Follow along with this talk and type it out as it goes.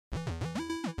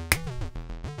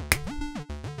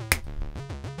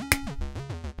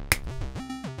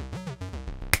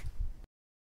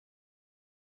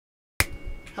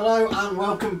Hello and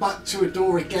welcome back to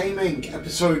EDora Gaming,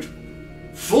 episode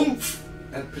 5.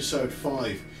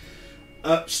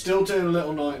 Still doing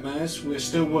Little Nightmares, we're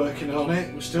still working on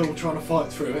it, we're still trying to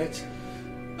fight through it.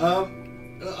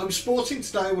 I'm sporting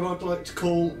today what I'd like to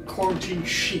call quarantine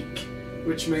chic,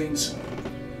 which means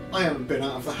I haven't been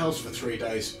out of the house for 3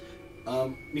 days.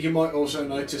 You might also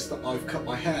notice that I've cut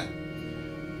my hair.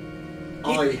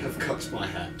 I have cut my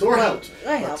hair. Dora helped.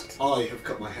 I helped. I have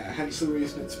cut my hair, hence the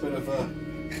reason it's been of a...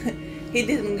 He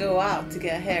didn't go out to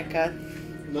get a haircut.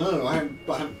 No, I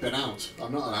haven't been out.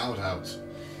 I'm not allowed out.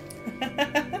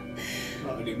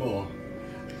 Not anymore.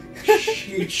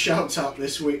 Huge shout out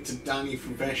this week to Danny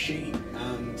from Veshy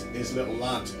and his little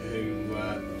lad who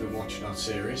have been watching our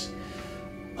series.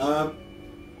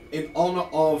 In honour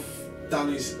of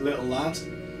Danny's little lad,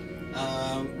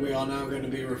 we are now going to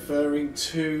be referring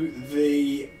to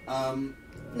the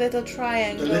Little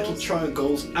triangles. the little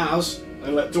triangles as,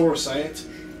 I'll let Dora say it,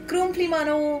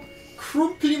 Krumplimanó.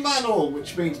 Krumplimanó,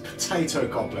 which means potato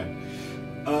goblin.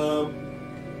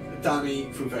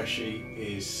 Danny from Veshy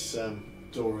is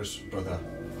Dora's brother.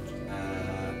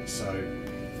 So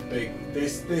big.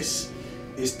 This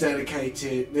is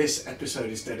dedicated. This episode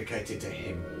is dedicated to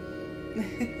him.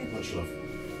 Much love.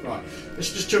 Right,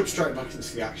 let's just jump straight back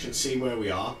into the action, see where we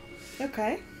are.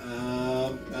 Okay.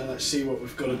 And let's see what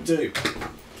we've got to do.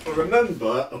 I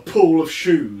remember a pool of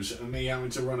shoes and me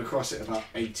having to run across it about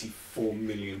 84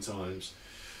 million times.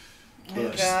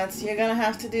 Oh god, you're gonna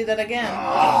have to do that again.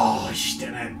 Oh,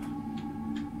 stunning.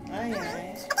 Aye,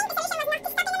 aye.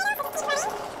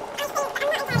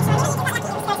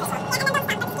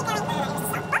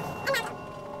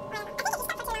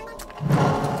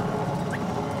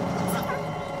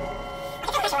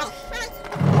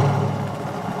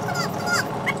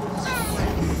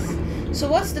 So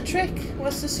what's the trick?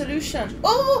 What's the solution?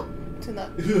 Oh! To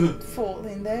not fall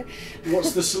in there.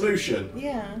 What's the solution?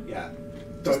 Yeah. Yeah,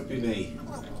 don't be me.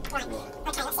 Right.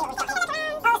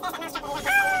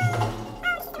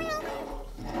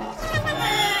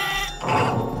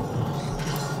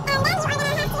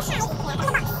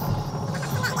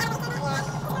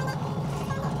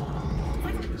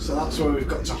 So that's where we've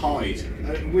got to hide.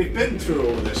 We've been through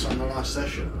all of this on the last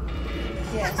session.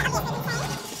 Yeah.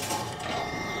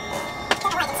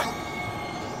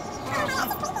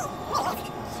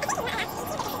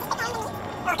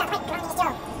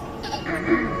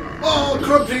 Oh,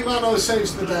 Krumplimanó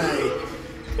saves the day.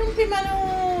 Krumplimanó!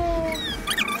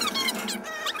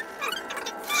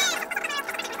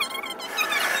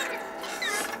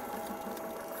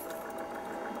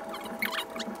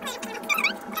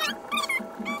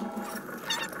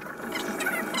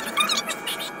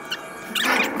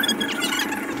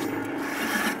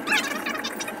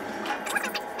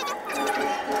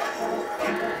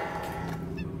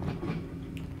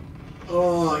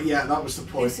 Oh, yeah, that was the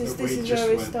point. This is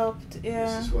where we stopped, yeah.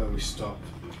 This is where we stopped.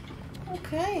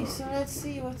 Okay, so let's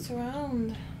see what's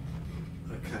around.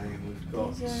 Okay, we've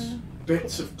got These are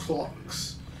bits of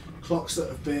clocks. Clocks that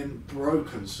have been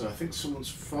broken, so I think someone's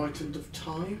frightened of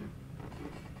time.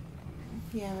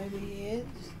 Yeah, maybe he is,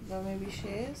 or maybe she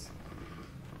is.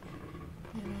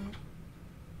 You know,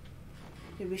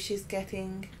 maybe she's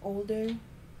getting older,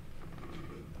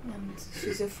 and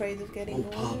she's afraid of getting older.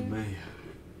 Pardon me.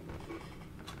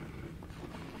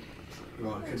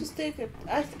 Right, Just take it.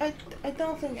 I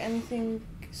don't think anything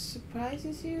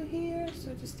surprises you here,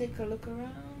 so just take a look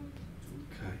around.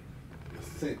 okay. I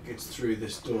think it's through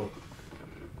this door.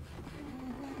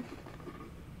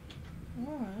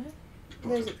 Alright.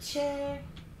 There's a chair.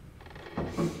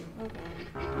 Okay.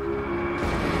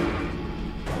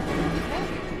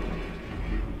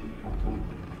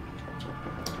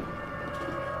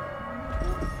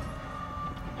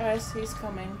 Yes, he's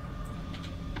coming.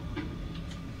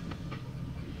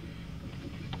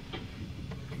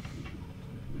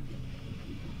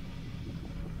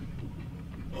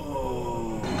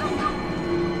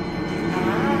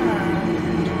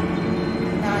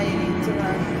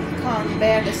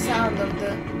 Bear the sound of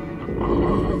the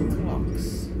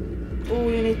clocks. Oh,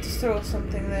 you need to throw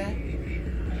something there.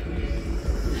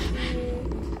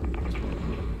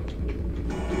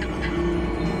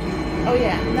 Oh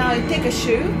yeah, now you take a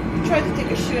shoe. Try to take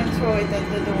a shoe and throw it at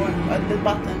the door, at the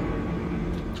button.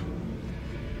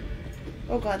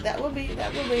 Oh god, that will be it.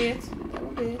 That will be it.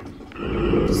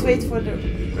 Just wait for the...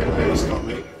 He's got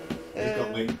me. He's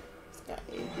got me.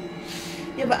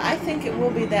 Yeah, but I think it will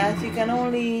be that. You can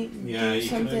only you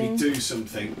can only do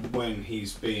something when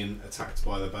he's being attacked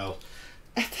by the bell.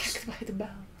 Attacked by the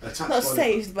bell. Attacked Not by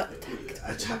saved, but attacked.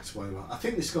 Attacked by the bell. I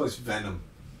think this guy's Venom.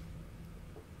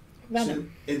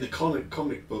 Venom. So in the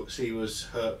comic books, he was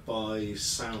hurt by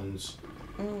sounds.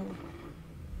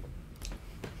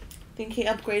 Think he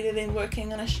upgraded in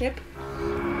working on a ship?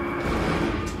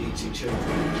 Eating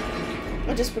children.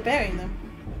 Or just preparing them?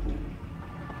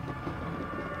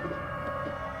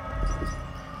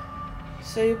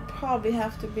 So you probably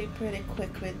have to be pretty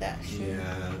quick with that shoe.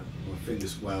 Yeah, my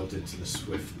finger's welded to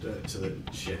the to the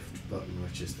shift button,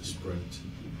 which is the sprint.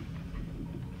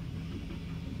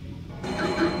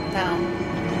 Down.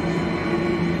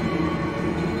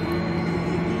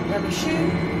 Grab a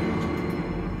shoe.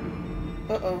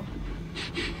 Uh-oh.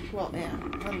 Well, yeah, I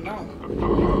don't know.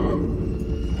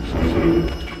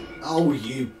 Oh,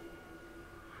 you.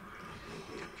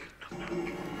 I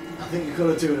think you've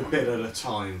got to do it a bit at a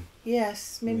time.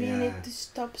 Yes, maybe you Yeah. need to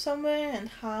stop somewhere and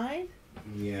hide.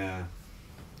 Yeah.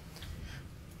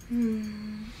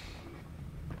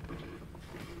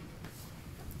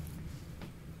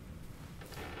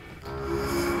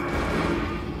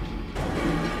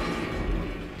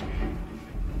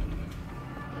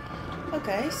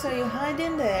 Okay, so you hide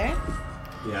in there,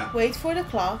 Yeah. wait for the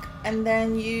clock, and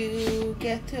then you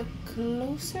get to a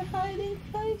closer hiding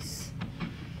place?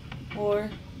 Or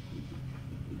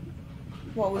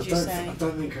what would you say? I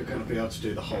don't think I'm going to be able to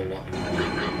do the whole lot.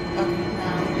 Okay,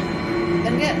 now.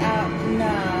 Then get out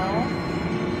now.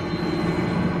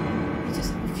 You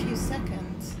just have a few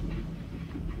seconds.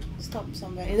 Stop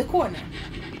somewhere. In the corner.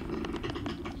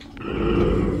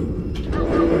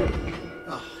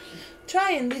 Oh,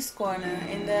 Try in this corner,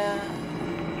 in the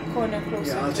corner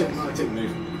closer. yeah, I to us.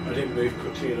 didn't move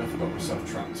quickly enough. Got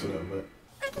myself trapped a little bit.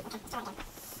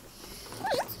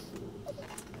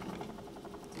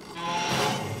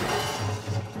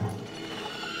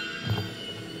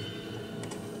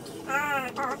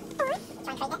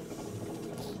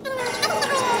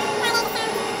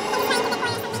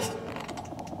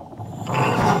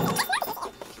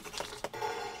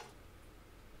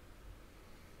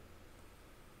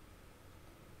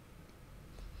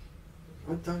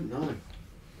 I don't know.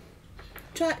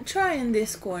 Try in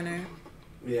this corner.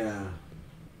 Yeah.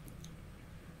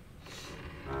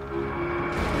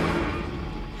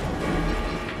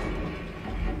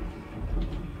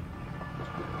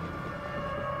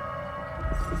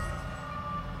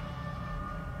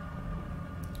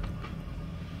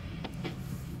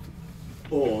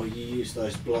 Or you use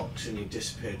those blocks and you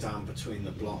disappear down between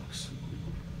the blocks.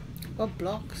 What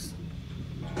blocks?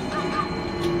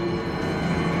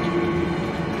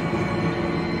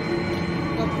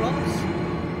 What blocks?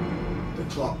 The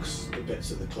clocks, the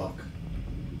bits of the clock.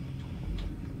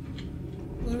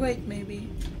 Well, wait, maybe.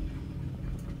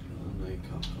 Oh no, you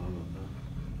can't climb up there.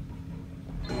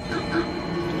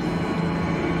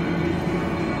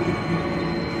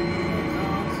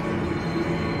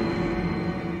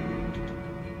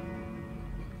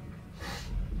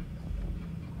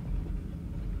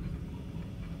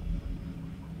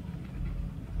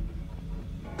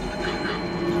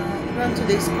 Run to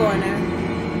this corner.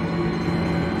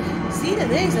 See that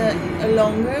there is a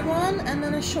longer one and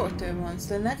then a shorter one.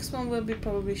 So the next one will be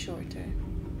probably shorter.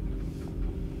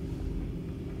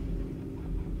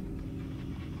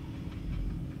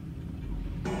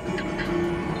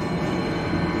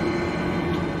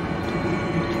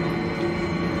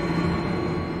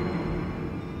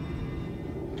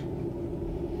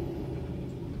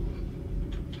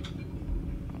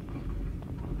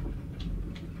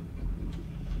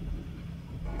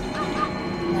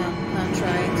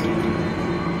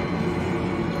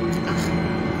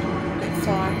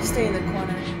 Stay in the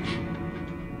corner.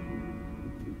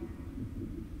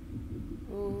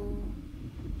 Ooh.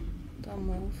 Don't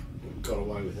move. Got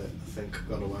away with it. I think I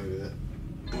got away with it.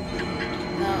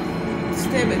 Now,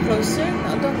 stay a bit closer.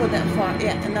 No, don't go that far.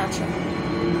 Yeah, and now try.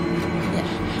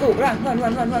 Yeah. Go, run.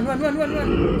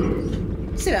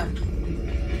 Sit down.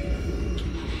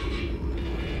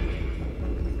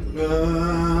 I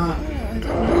don't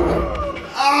know.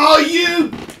 Oh,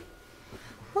 you!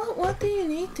 What do you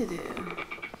need to do?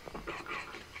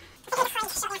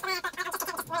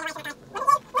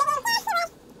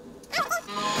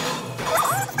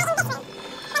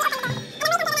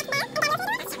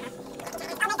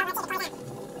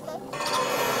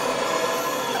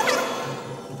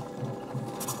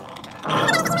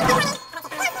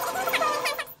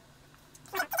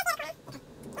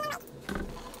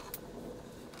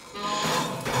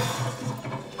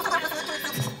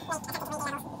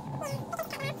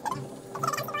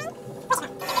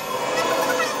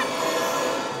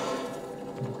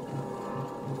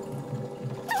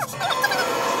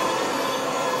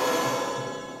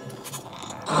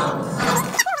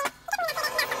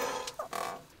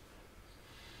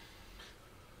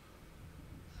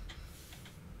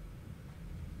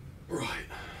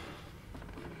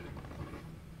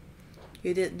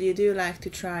 You do like to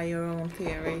try your own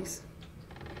theories.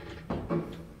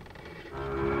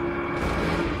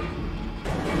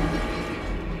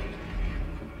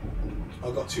 I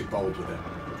got too bold with it.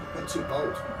 I got too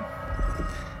bold.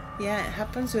 Yeah, it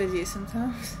happens with you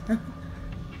sometimes.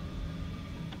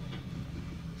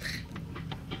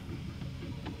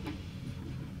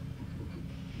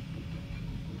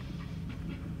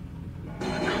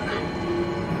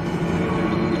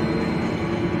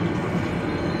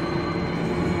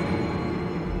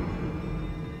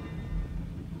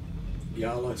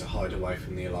 Yeah, I like to hide away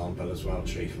from the alarm bell as well,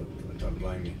 Chief. I don't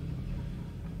blame you.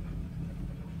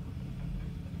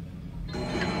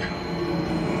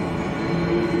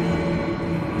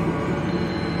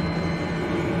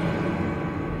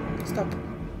 Stop.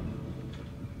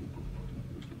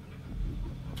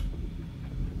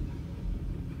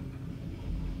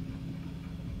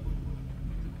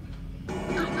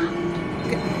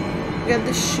 Get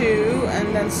the shoe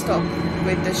and then stop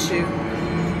with the shoe.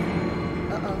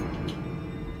 Uh-oh.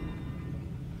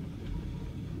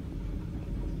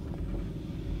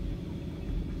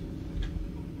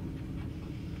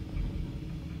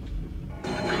 I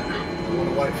want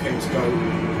to wait for him to go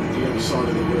the other side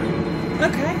of the room.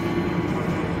 Okay.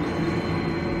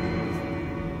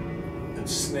 And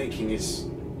sneaking is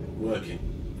working.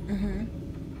 Mm-hmm.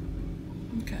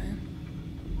 Okay.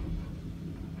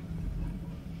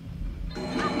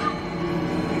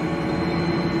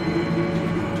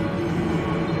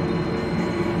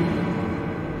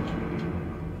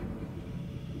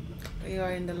 You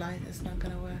are in the light, it's not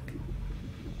gonna work.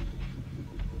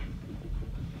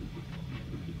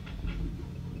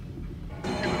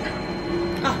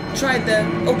 Ah, try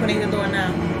opening the door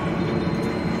now.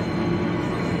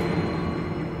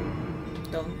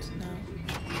 Don't, no.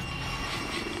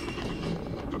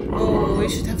 Oh, we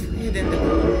should have hidden the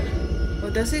door.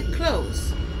 Or does it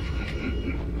close?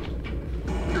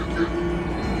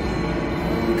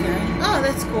 Okay. Oh,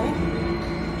 that's cool.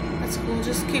 That's cool,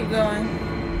 just keep going.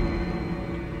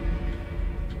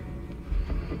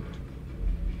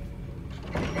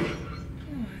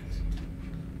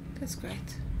 That's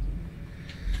great.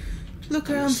 Look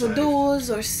around for doors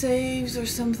or saves or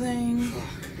something.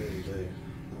 Fuck, I really do.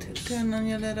 Turn on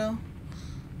your little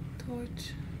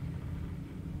torch.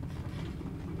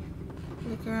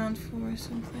 Look around for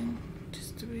something,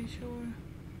 just to be sure.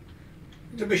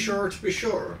 To be sure, to be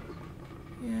sure.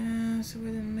 Yeah, so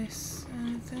we didn't miss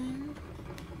anything.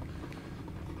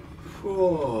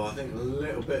 Oh, I think a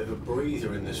little bit of a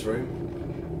breather in this room.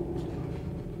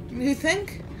 You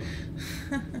think?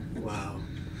 Wow.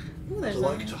 Ooh, I'd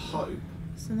like to hope.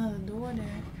 There's another door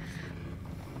there.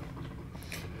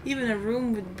 Even a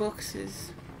room with books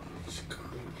is... It's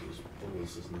creepy as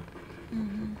balls, isn't it?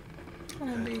 Mm-hmm. Oh,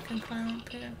 maybe you can climb up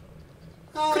here.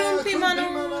 Ah,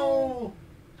 Krumplimanó!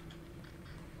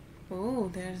 Oh,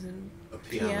 there's a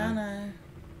piano.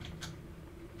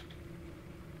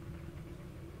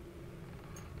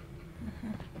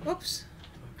 Oops.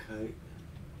 Okay.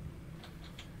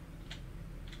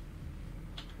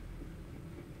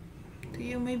 Do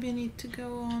you maybe need to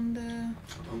go on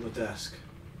the desk?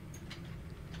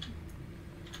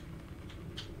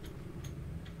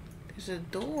 There's a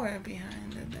door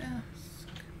behind the desk.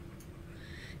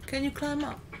 Can you climb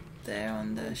up there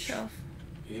on the shelf?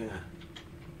 Yeah.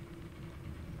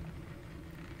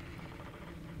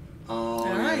 Oh,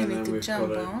 Ah, yeah, you and need then to we've got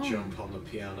jump to on. jump on the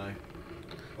piano.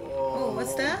 Oh,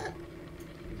 what's that?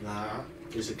 That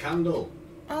is a candle.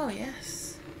 Oh,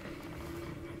 yes.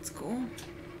 It's cool.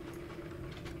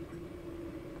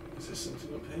 Is there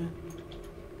something up here?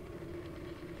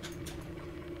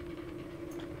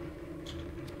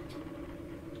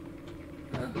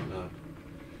 Oh. No.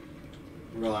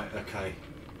 Right, okay.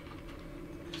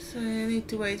 So you need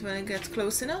to wait when it gets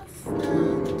close enough. And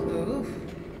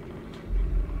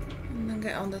then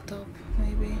get on the top,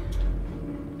 maybe.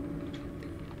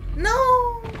 No!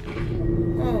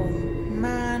 Oh,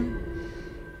 man.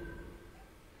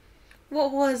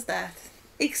 What was that?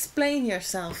 Explain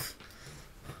yourself.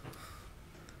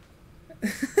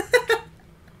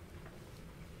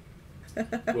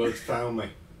 Words found me.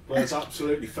 Words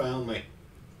absolutely found me.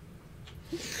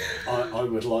 I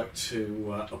would like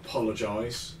to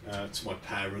apologise to my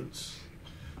parents,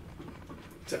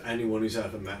 to anyone who's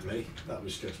ever met me. That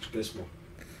was just abysmal.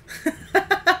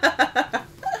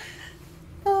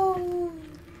 Oh.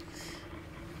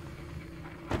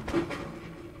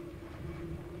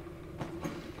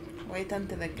 Wait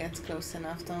until it gets close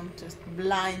enough, don't just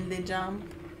blindly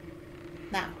jump.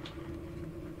 Now.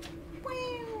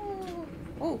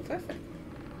 Oh, perfect.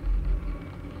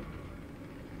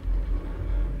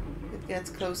 gets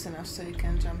close enough so you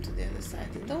can jump to the other side.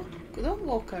 Don't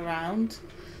walk around.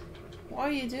 What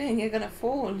are you doing? You're gonna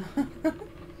fall.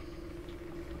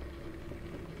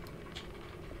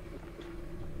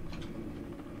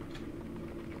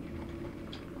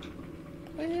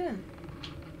 What are you doing?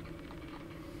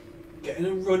 Getting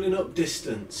a running up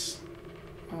distance.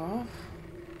 Oh.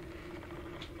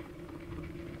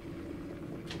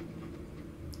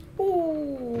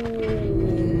 Ooh.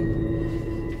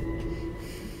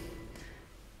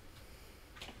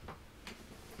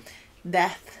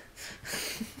 Death.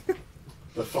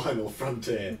 The final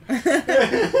frontier.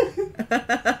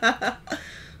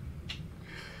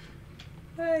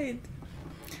 Right.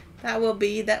 That will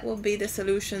be the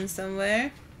solution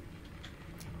somewhere.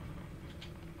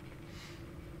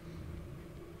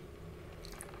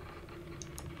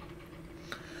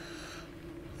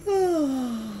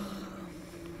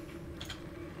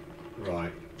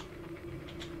 Right.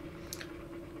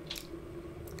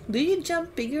 Do you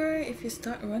jump bigger if you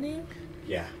start running?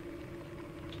 Yeah.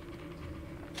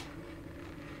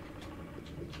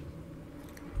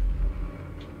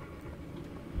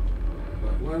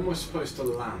 Right, where am I supposed to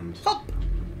land? Hop!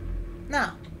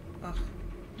 No. Oh,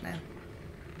 man.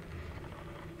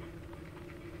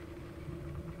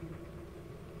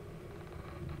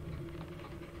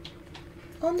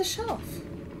 On the shelf.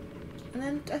 And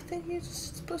then I think you're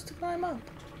just supposed to climb up.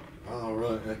 Oh,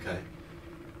 right, okay.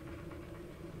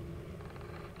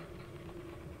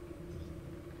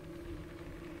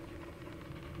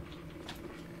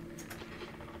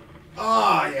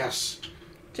 Ah, yes.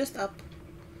 Just up.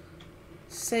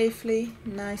 Safely,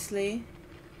 nicely.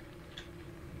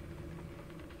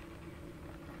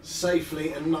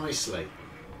 Safely and nicely.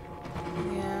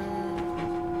 Yeah.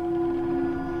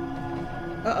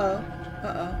 Uh-oh.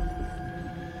 Uh-oh.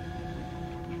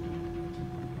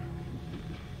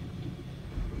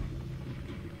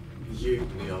 You,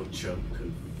 the old chunk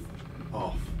of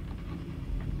off.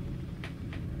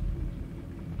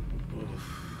 Oof.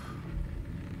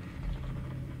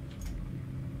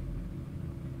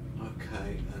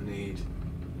 Okay, I need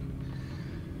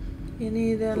You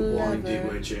need a the windy lever.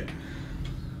 widget.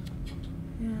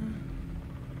 Yeah.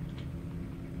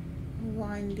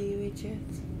 Windy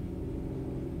widget.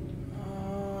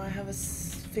 Oh, I have a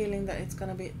feeling that it's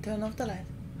gonna be... Turn off the light.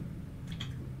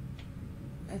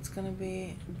 It's gonna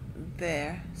be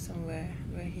there, somewhere,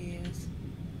 where he is.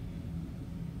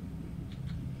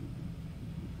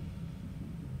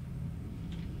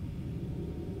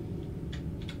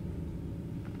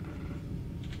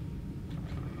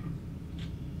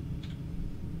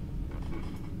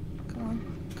 Come on,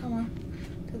 come on.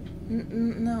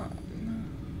 No, no.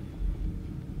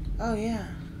 Oh, yeah.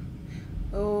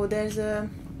 Oh, there's a...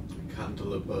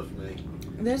 Candle above me.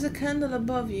 There's a candle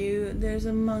above you. There's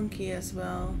a monkey as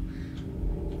well.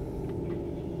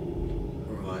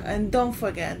 Right. And don't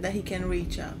forget that he can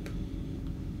reach up.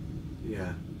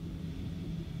 Yeah.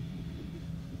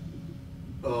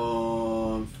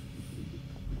 I'm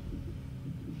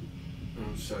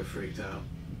so freaked out.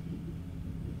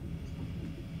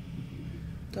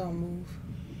 Don't move.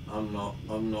 I'm not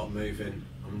moving.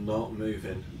 I'm not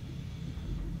moving.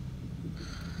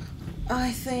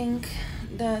 I think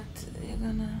that you're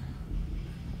gonna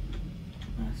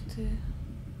have to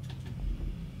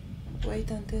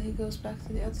wait until he goes back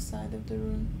to the other side of the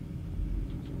room.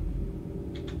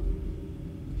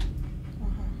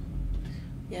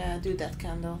 Yeah, do that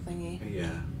candle thingy.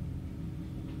 Yeah.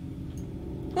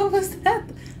 What was that?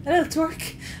 A little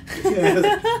twerk.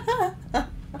 Yeah.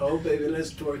 Oh baby,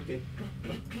 let's twerk it.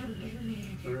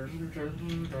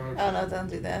 Oh no, don't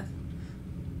do that.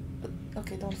 But,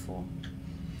 okay, don't fall.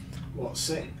 What,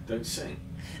 sing? Don't sing.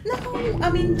 No, I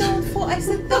mean don't fall. I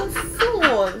said don't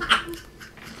fall.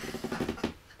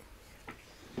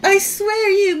 I swear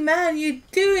you, man, you're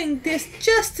doing this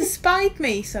just to spite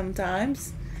me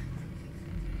sometimes.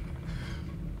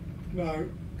 No.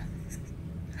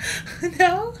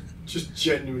 No? Just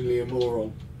genuinely a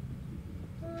moron.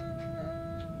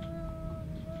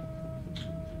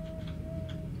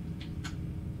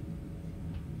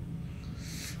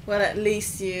 Well, at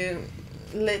least you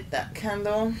lit that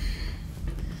candle.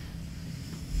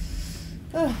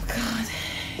 Oh God.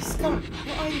 Stop.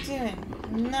 What are you doing?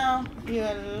 No,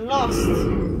 you're lost.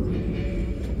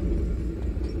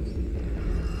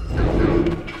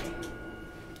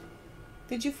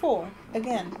 Did you fall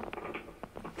again?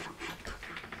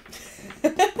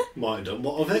 Might have done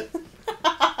what of it?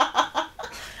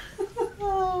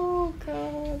 Oh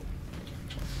God.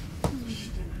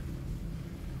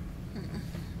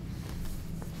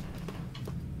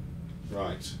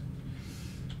 Right.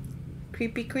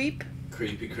 Creepy creep.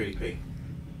 Creepy, creepy.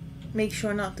 Make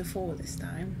sure not to fall this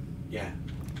time. Yeah.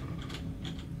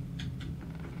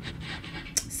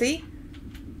 See?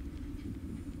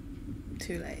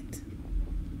 Too late.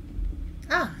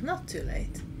 Ah, not too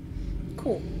late.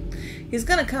 Cool. He's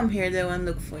gonna come here though and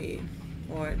look for you.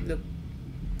 Or look,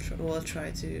 we'll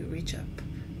try to reach up.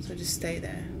 So just stay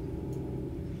there.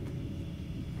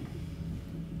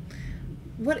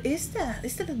 What is that?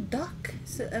 Is that a duck?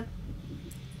 Is it a...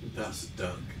 That's a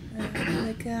duck.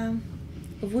 Like a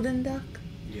wooden duck?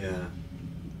 Yeah.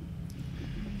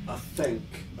 I think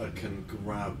I can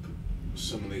grab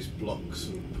some of these blocks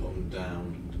and put them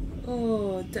down.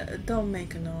 Oh, don't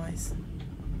make a noise.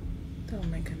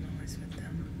 Don't make a noise with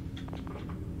them.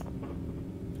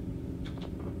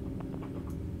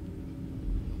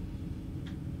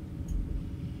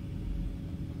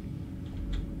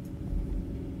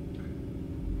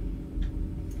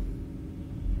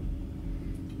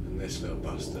 And this little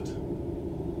bastard.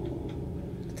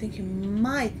 I think you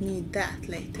might need that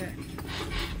later.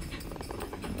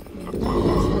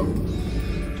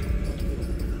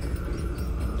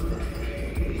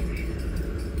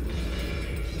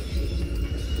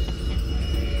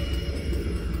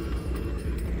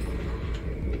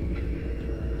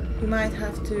 You might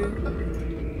have to,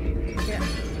 yeah.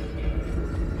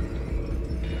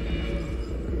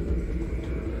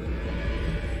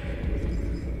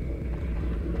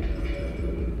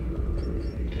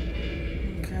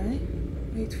 Okay,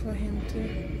 wait for him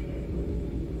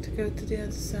to go to the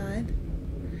other side.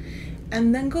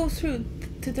 And then go through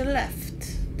to the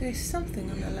left. There's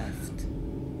something on the left.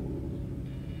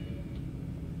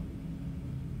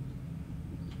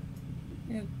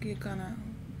 You're gonna...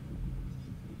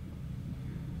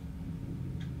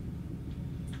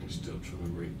 Still trying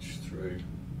to reach through.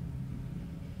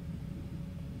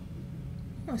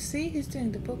 Oh, see, he's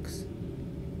doing the books.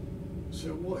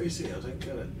 So what is it? I don't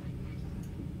get it.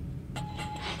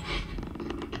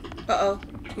 Uh-oh,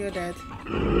 you're dead.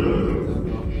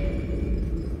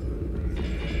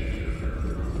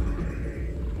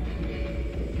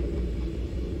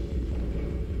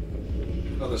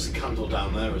 Oh, there's a candle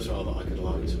down there as well that I could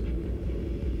light.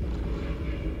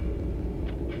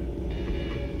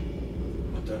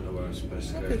 I don't know where I'm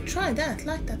supposed to go. Okay, try that.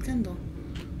 Light that candle.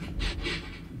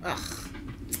 Ugh.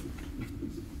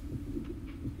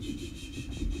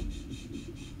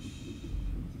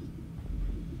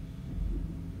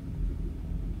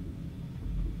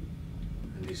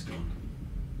 And he's gone.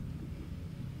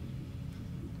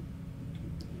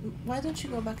 Why don't you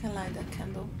go back and light that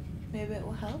candle? Maybe it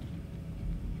will help.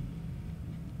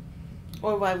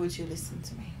 Or why would you listen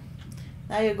to me?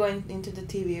 Now you're going into the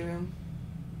TV room.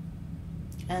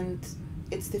 And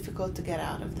it's difficult to get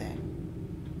out of there.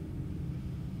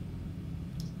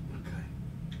 Okay.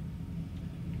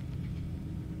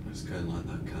 Let's go and light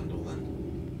that candle then.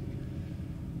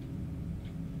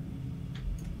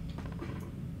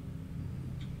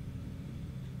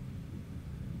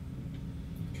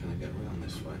 Can I get around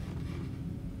this way?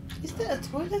 Is there a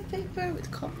toilet paper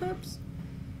with cobwebs?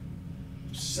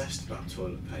 Obsessed about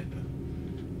toilet paper.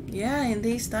 Yeah, in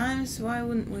these times, why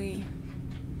wouldn't we?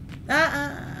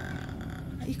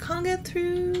 You can't get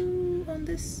through on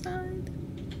this side.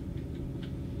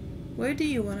 Where do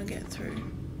you want to get through?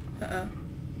 Uh-oh.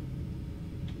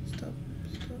 Stop.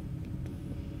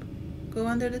 Go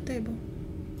under the table.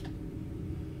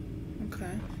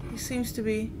 Okay. He seems to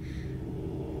be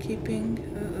keeping...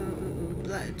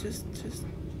 light, just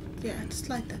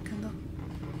light that candle.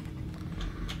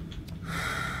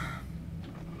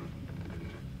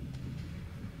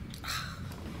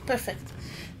 Perfect.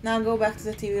 Now go back to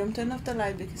the TV room. Turn off the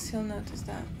light because he'll notice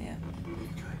that. Yeah.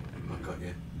 Okay, I got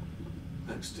you.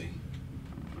 Thanks, D.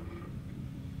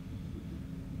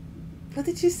 What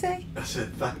did you say? I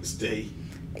said thanks, D.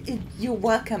 You're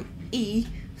welcome, E.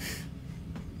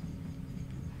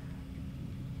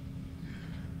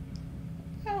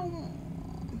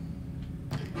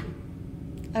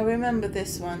 I remember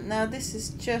this one. Now this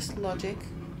is just logic.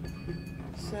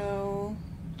 So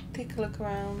take a look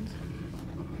around.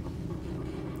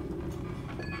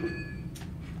 Okay,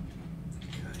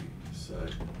 so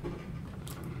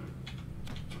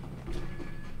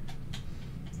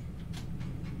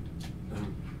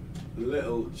I'm a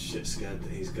little shit scared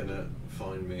that he's gonna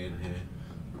find me in here.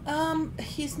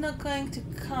 He's not going to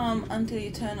come until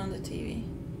you turn on the TV.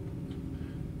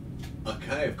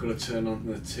 Okay, I've got to turn on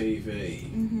the TV.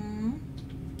 Mm-hmm.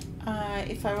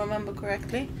 If I remember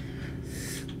correctly.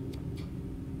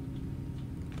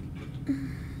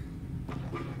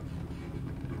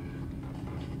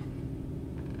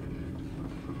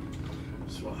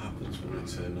 So what happens when I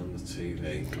turn on the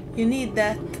TV? You need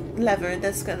that lever.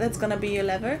 That's gonna be your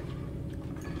lever.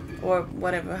 or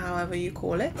whatever, however you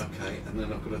call it. Okay, and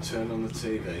then I've got to turn on the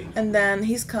TV. And then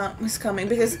he's coming,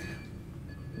 because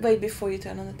wait, before you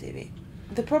turn on the TV.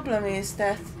 The problem is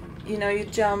that, you know, you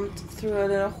jumped through a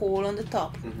little hole on the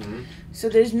top. Mm-hmm. So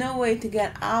there's no way to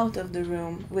get out of the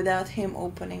room without him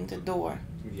opening the door.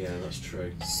 Yeah, that's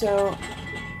true. So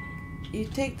you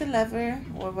take the lever,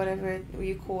 or whatever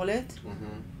you call it,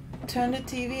 turn the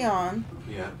TV on,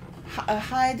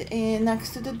 hide in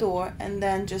next to the door, and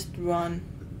then just run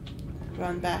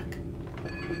back.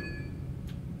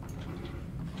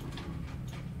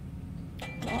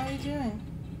 What are you doing?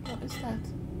 What is that?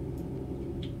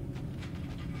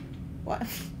 What?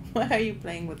 Why are you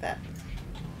playing with that?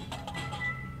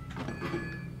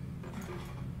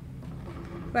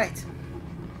 Right.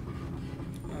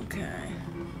 Okay.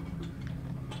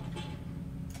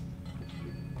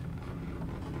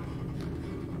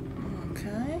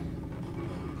 Okay.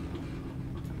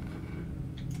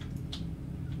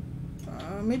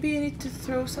 Maybe you need to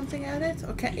throw something at it.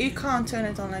 Okay, you can't turn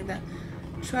it on like that.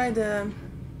 Try that.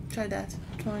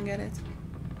 Throwing at it.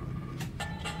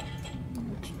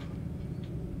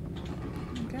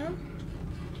 Okay.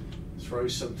 Throw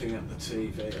something at the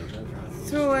TV. I've never had this.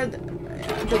 Throw it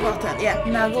at the button. Yeah.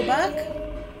 Now go back.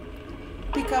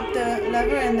 Pick up the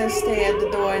lever and then stay at the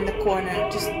door in the corner.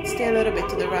 Just stay a little bit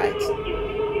to the right.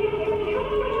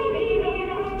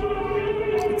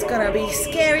 It's gonna be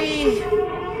scary.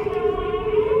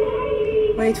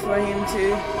 Wait for him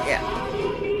to,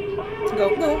 go.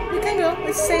 You can go.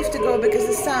 It's safe to go because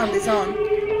the sound is on.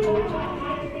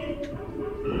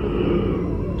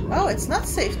 Oh, it's not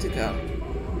safe to go.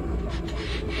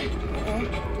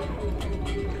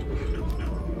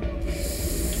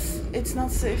 It's not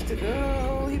safe to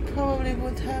go. He probably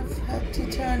would have had to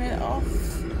turn it off.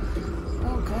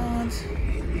 Oh God.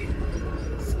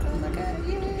 It's gonna get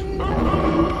you.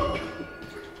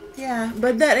 Yeah,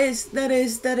 but that is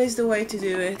the way to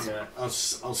do it. Yeah, I'll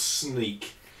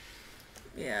sneak.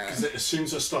 Yeah. Because as soon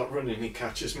as I start running, he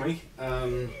catches me.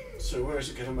 So where is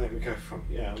it going to make me go from?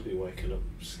 Yeah, I'll be waking up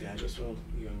scared as well,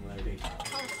 young lady.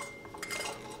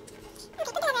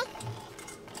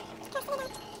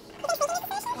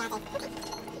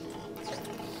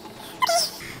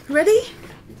 Ready?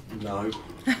 No.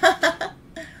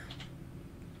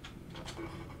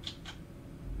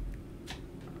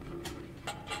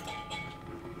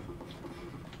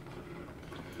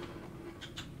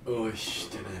 Oh,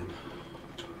 stimmen.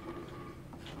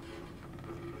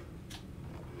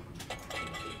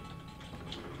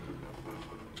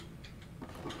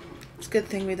 It's a good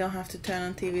thing we don't have to turn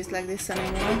on TVs like this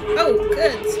anymore. Oh,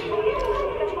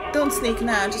 good! Don't sneak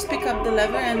now, just pick up the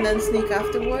lever and then sneak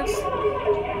afterwards.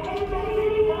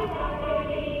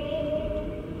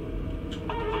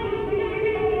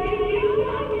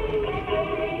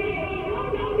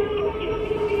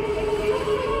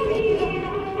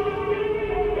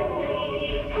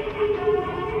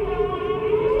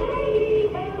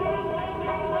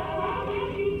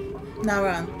 Now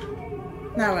run.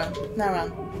 Now run. Now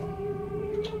run.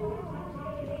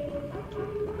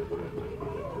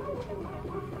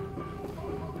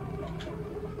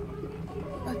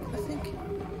 I think...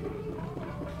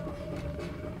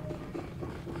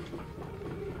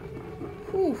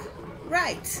 Whew.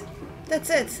 Right. That's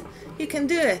it. You can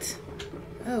do it.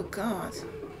 Oh God.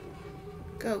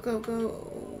 Go, go,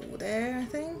 go. There, I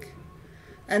think.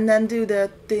 And then do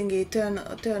the thingy. Turn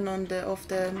on the off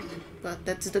the... But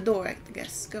that's the door, I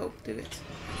guess. Go, do it.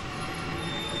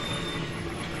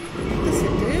 What does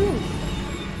it do?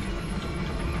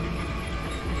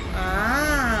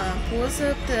 Ah, pulls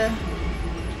up the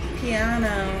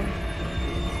piano.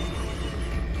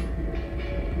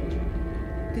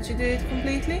 Did you do it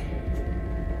completely?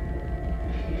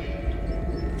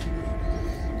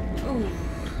 Oh.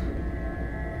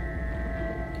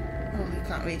 Oh, he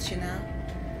can't reach you now.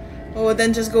 Oh,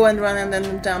 then just go and run and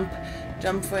then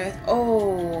jump for it.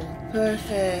 Oh,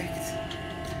 perfect.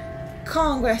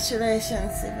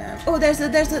 Congratulations, Ivan. Oh, there's a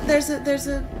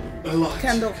light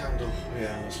candle.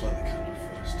 Yeah, let's light the candle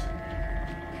first.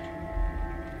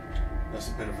 That's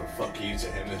a bit of a fuck you to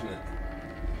him, isn't it?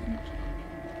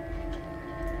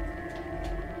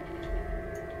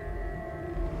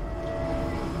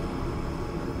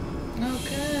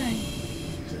 Okay.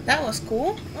 That was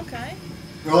cool. Okay.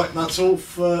 Right, that's all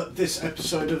for this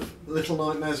episode of Little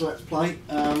Nightmares Let's Play,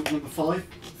 number 5.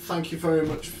 Thank you very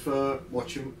much for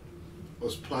watching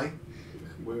us play.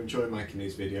 We're enjoying making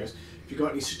these videos. If you've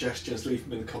got any suggestions, leave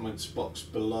them in the comments box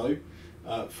below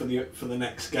for the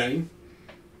next game.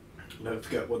 Don't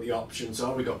forget what the options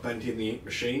are. We've got Bendy and the Ink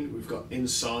Machine, we've got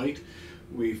Inside,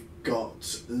 we've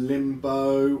got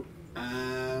Limbo,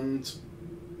 and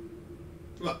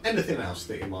anything else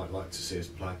that you might like to see us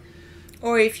play.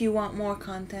 Or if you want more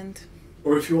content.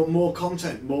 Or if you want more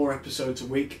content, more episodes a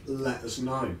week, let us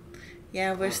know.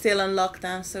 Yeah, we're still on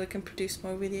lockdown, so we can produce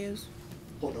more videos.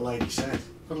 What the lady said.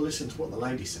 Got to listen to what the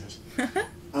lady says.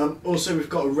 Also, we've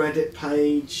got a Reddit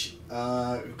page.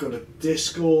 We've got a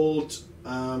Discord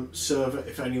server.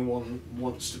 If anyone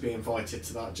wants to be invited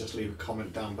to that, just leave a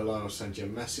comment down below. I'll send you a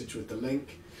message with the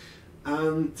link.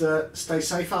 And stay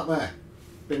safe out there.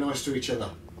 Be nice to each other.